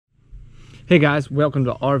Hey guys, welcome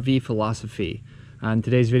to RV Philosophy. In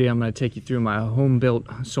today's video I'm going to take you through my home-built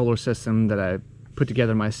solar system that I put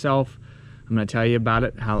together myself. I'm going to tell you about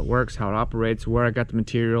it, how it works, how it operates, where I got the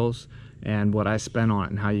materials, and what I spent on it,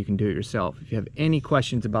 and how you can do it yourself. If you have any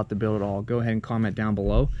questions about the build at all, go ahead and comment down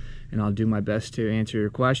below and I'll do my best to answer your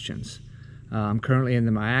questions. I'm currently in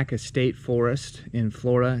the Myakka State Forest in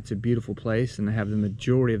Florida. It's a beautiful place and I have the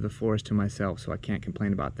majority of the forest to myself, so I can't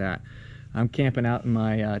complain about that. I'm camping out in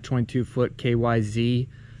my 22-foot KYZ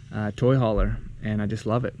toy hauler, and I just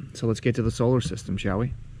love it. So let's get to the solar system, shall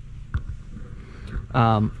we?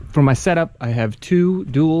 For my setup, I have two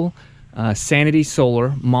dual Sanity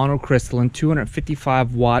solar monocrystalline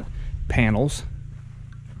 255 watt panels,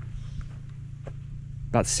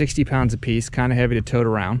 about 60 pounds a piece, kind of heavy to tote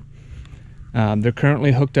around. They're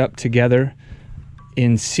currently hooked up together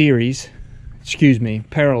in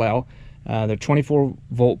parallel. They're 24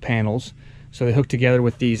 volt panels, so they hook together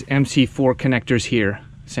with these MC4 connectors here,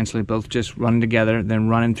 essentially both just running together, then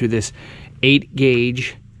running through this 8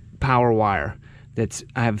 gauge power wire.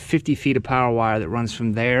 I have 50 feet of power wire that runs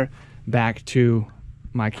from there back to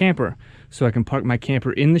my camper, so I can park my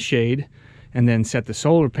camper in the shade and then set the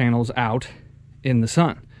solar panels out in the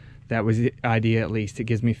sun. That was the idea, at least. It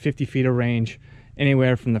gives me 50 feet of range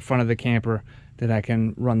anywhere from the front of the camper that I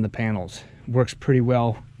can run the panels. Works pretty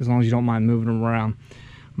well as long as you don't mind moving them around.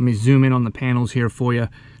 Let me zoom in on the panels here for you.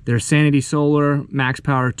 They're Sanity solar, max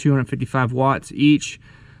power 255 watts each.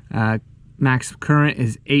 Max current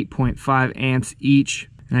is 8.5 amps each.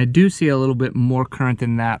 And I do see a little bit more current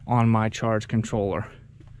than that on my charge controller.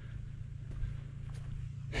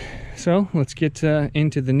 So let's get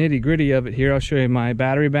into the nitty gritty of it here. I'll show you my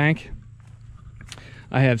battery bank.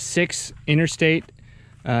 I have 6 Interstate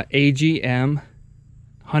AGM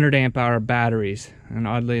 100 amp hour batteries, and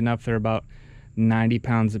oddly enough they're about 90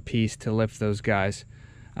 pounds a piece to lift those guys.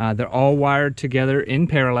 They're all wired together in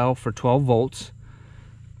parallel for 12 volts.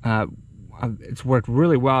 It's worked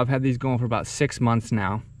really well. I've had these going for about 6 months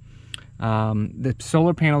now. The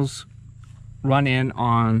solar panels run in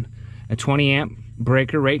on a 20 amp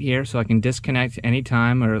breaker right here, so I can disconnect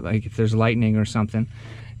anytime, or like if there's lightning or something.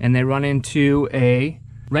 And they run into a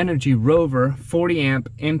Renogy Rover 40 amp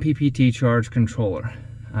MPPT Charge Controller.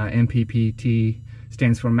 MPPT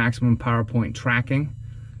stands for Maximum Power Point Tracking.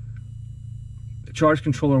 The charge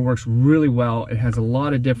controller works really well. It has a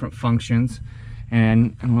lot of different functions,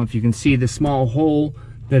 and I don't know if you can see the small hole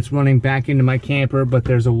that's running back into my camper, but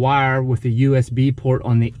there's a wire with a USB port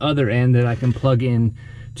on the other end that I can plug in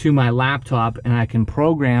to my laptop, and I can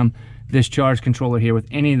program this charge controller here with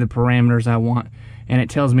any of the parameters I want, and it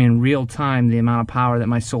tells me in real time the amount of power that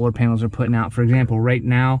my solar panels are putting out. For example, right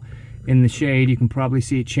now in the shade you can probably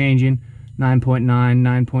see it changing 9.9,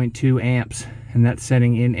 9.2 amps, and that's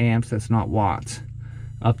setting in amps, that's not watts,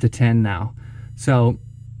 up to 10 now. So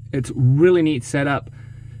it's really neat setup,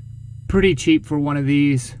 pretty cheap for one of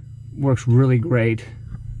these, works really great.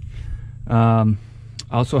 I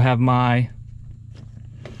also have my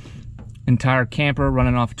entire camper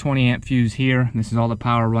running off a 20 amp fuse here. This is all the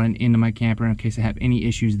power running into my camper in case I have any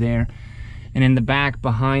issues there. And in the back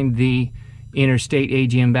behind the Interstate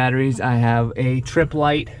AGM batteries, I have a Trip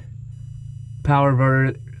Light power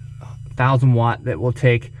inverter, 1000 watt, that will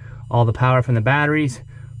take all the power from the batteries,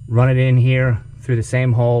 run it in here through the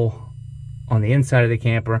same hole on the inside of the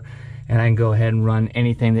camper, and I can go ahead and run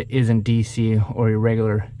anything that isn't DC or your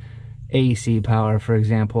regular AC power. For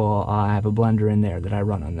example, I have a blender in there that I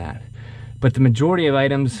run on that. But the majority of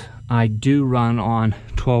items I do run on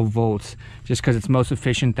 12 volts just because it's most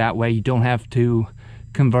efficient that way. You don't have to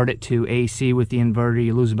convert it to AC with the inverter.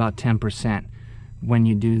 You lose about 10% when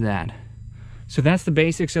you do that. So that's the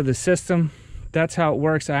basics of the system. That's how it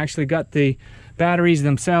works. I actually got the batteries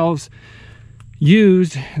themselves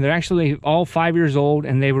used. They're actually all 5 years old,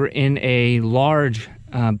 and they were in a large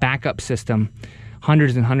backup system.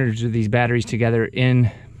 Hundreds and hundreds of these batteries together in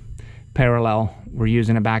parallel. We're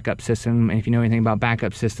using a backup system, and if you know anything about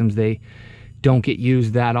backup systems, they don't get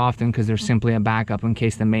used that often because they're simply a backup. In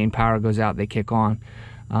case the main power goes out, they kick on.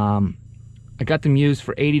 I got them used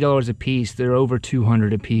for $80 a piece. They're over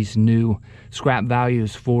 $200 a piece new. Scrap value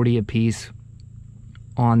is $40 a piece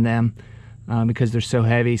on them because they're so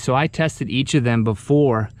heavy. So I tested each of them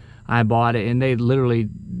before I bought it, and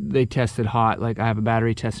they tested hot. Like, I have a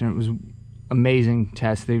battery tester, and it was amazing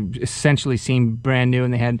test. They essentially seemed brand new,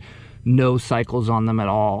 and they had no cycles on them at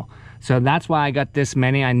all. So that's why I got this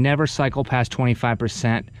many. I never cycle past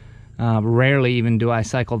 25%. Rarely even do I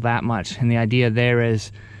cycle that much. And the idea there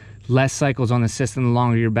is less cycles on the system, the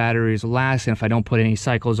longer your batteries will last. And if I don't put any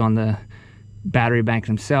cycles on the battery bank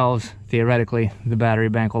themselves, theoretically the battery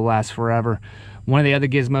bank will last forever. One of the other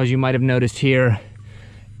gizmos you might have noticed here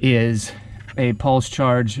is a pulse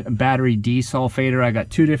charge battery desulfator. I got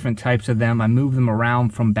two different types of them. I move them around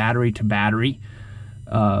from battery to battery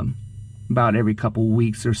about every couple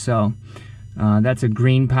weeks or so. That's a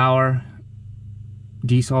green power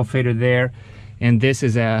desulfator there, and this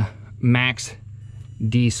is a max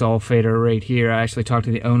desulfator right here. I actually talked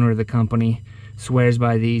to the owner of the company, swears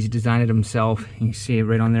by these, he designed it himself. You can see it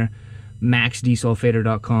right on there,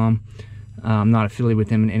 maxdesulfator.com. I'm not affiliated with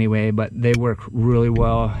them in any way, but they work really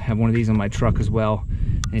well. I have one of these on my truck as well,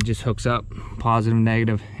 and it just hooks up, positive,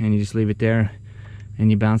 negative, and you just leave it there and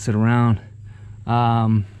you bounce it around.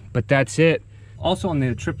 But that's it. Also on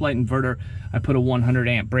the trip light inverter, I put a 100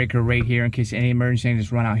 amp breaker right here in case any emergency. I can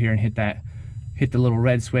just run out here and hit the little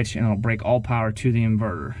red switch, and it'll break all power to the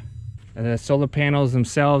inverter. The solar panels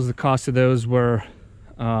themselves, the cost of those were,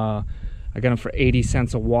 I got them for 80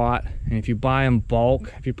 cents a watt. And if you buy them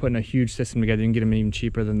bulk, if you're putting a huge system together, you can get them even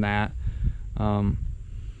cheaper than that.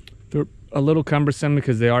 They're a little cumbersome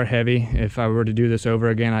because they are heavy. If I were to do this over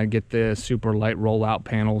again, I'd get the super light rollout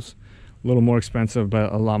panels. A little more expensive,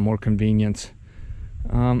 but a lot more convenience.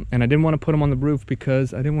 And I didn't want to put them on the roof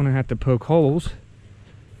because I didn't want to have to poke holes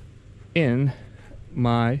in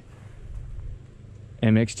my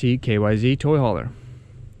MXT KYZ toy hauler.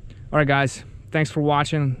 All right, guys, thanks for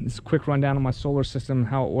watching. This is a quick rundown of my solar system and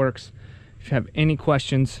how it works. If you have any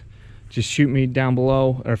questions, just shoot me down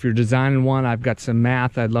below, or if you're designing one, I've got some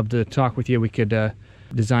math. I'd love to talk with you. We could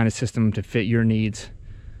design a system to fit your needs.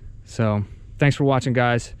 So thanks for watching,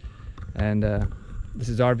 guys. And this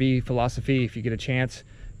is RV Philosophy. If you get a chance,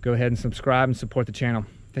 go ahead and subscribe and support the channel.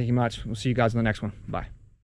 Thank you much. We'll see you guys in the next one. Bye.